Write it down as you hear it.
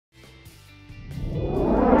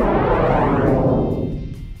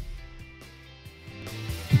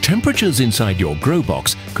Temperatures inside your grow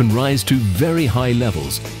box can rise to very high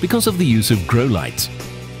levels because of the use of grow lights.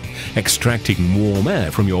 Extracting warm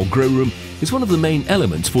air from your grow room is one of the main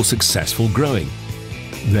elements for successful growing.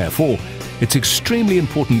 Therefore, it's extremely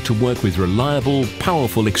important to work with reliable,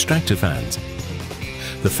 powerful extractor fans.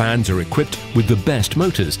 The fans are equipped with the best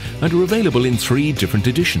motors and are available in 3 different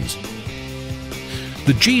editions.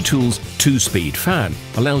 The G-Tools 2-speed fan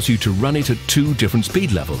allows you to run it at 2 different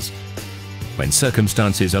speed levels. When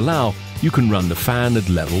circumstances allow, you can run the fan at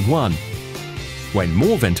level 1. When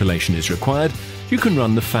more ventilation is required, you can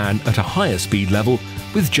run the fan at a higher speed level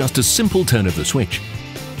with just a simple turn of the switch.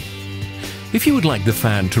 If you would like the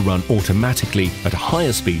fan to run automatically at a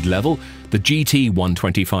higher speed level, the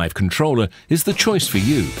GT125 controller is the choice for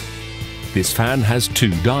you. This fan has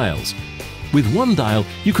 2 dials. With one dial,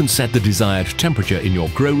 you can set the desired temperature in your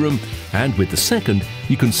grow room, and with the second,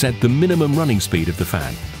 you can set the minimum running speed of the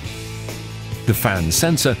fan. The fan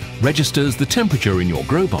sensor registers the temperature in your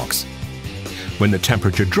grow box. When the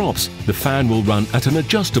temperature drops, the fan will run at an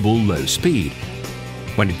adjustable low speed.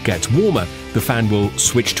 When it gets warmer, the fan will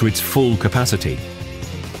switch to its full capacity.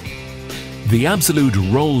 The absolute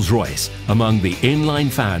Rolls-Royce among the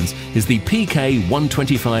inline fans is the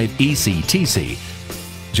PK125 ECTC.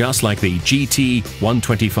 Just like the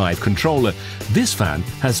GT125 controller, this fan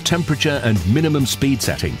has temperature and minimum speed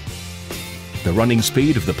setting. The running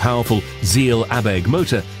speed of the powerful Ziehl Abbeg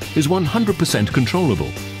motor is 100%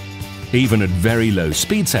 controllable. Even at very low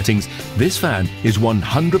speed settings, this fan is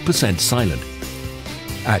 100% silent.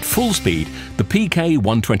 At full speed, the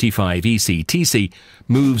PK125 ECTC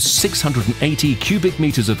moves 680 cubic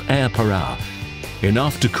meters of air per hour,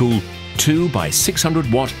 enough to cool 2 by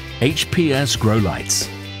 600 watt HPS grow lights.